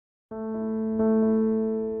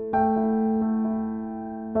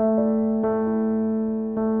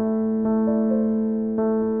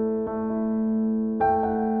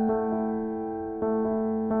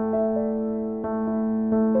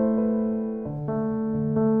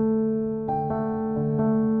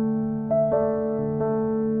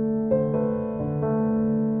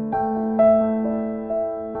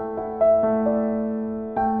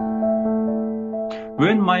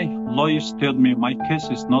When my lawyers tell me my case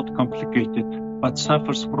is not complicated, but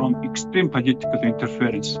suffers from extreme political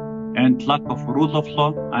interference and lack of rule of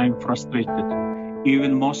law, I am frustrated.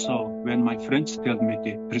 Even more so when my friends tell me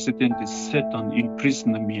the president is set on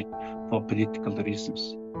imprisoning me for political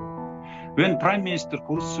reasons. When Prime Minister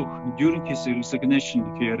Kh.Battulga, during his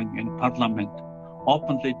resignation hearing in Parliament,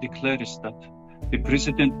 openly declares that the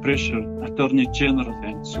President pressured Attorney General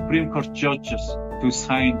and Supreme Court judges to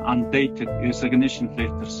sign undated resignation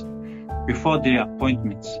letters before their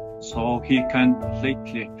appointments, so he can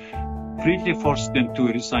freely force them to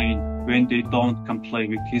resign when they don't comply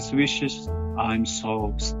with his wishes, I'm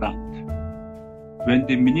so stunned. When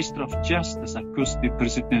the Minister of Justice accused the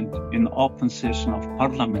President in open session of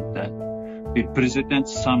Parliament that the President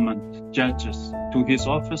summoned judges to his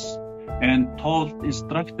office and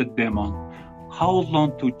instructed them on how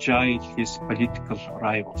long to jail his political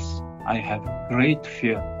rivals, I have great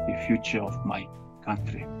fear the future of my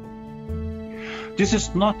country. This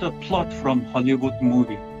is not a plot from Hollywood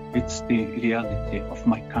movie, it's the reality of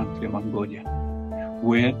my country, Mongolia,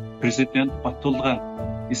 where President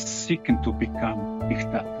Kh.Battulga is seeking to become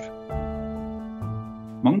dictator.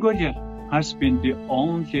 Mongolia has been the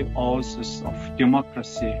only oasis of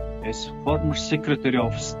democracy, as former Secretary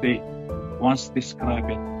of State once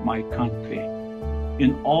described my country,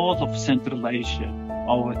 in all of Central Asia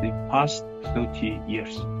over the past 30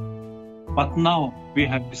 years. But now we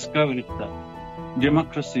have discovered that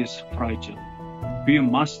democracy is fragile. We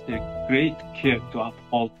must take great care to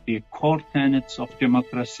uphold the core tenets of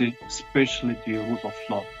democracy, especially the rule of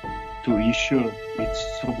law, to ensure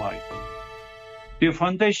its survival. The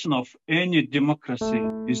foundation of any democracy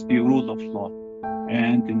is the rule of law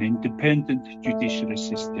and an independent judiciary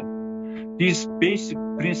system. These basic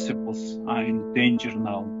principles are in danger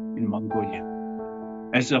now in Mongolia.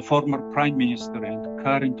 As a former Prime Minister and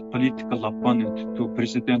current political opponent to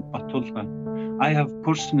President Kh.Battulga, I have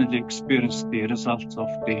personally experienced the results of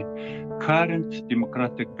the current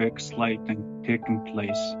democratic backsliding taking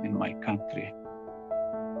place in my country.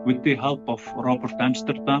 With the help of Robert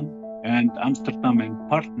Amsterdam and Amsterdam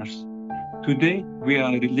Partners, today we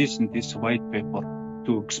are releasing this white paper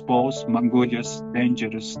to expose Mongolia's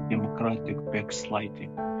dangerous democratic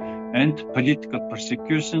backsliding and political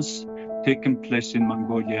persecutions taking place in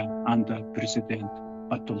Mongolia under President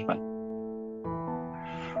Kh.Battulga.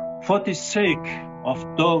 For the sake of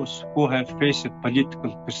those who have faced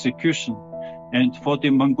political persecution and for the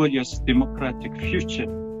Mongolia's democratic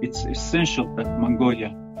future, it's essential that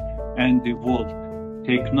Mongolia and the world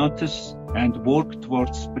take notice and work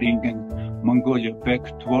towards bringing Mongolia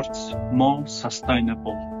back towards more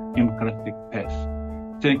sustainable democratic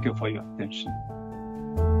path. Thank you for your attention.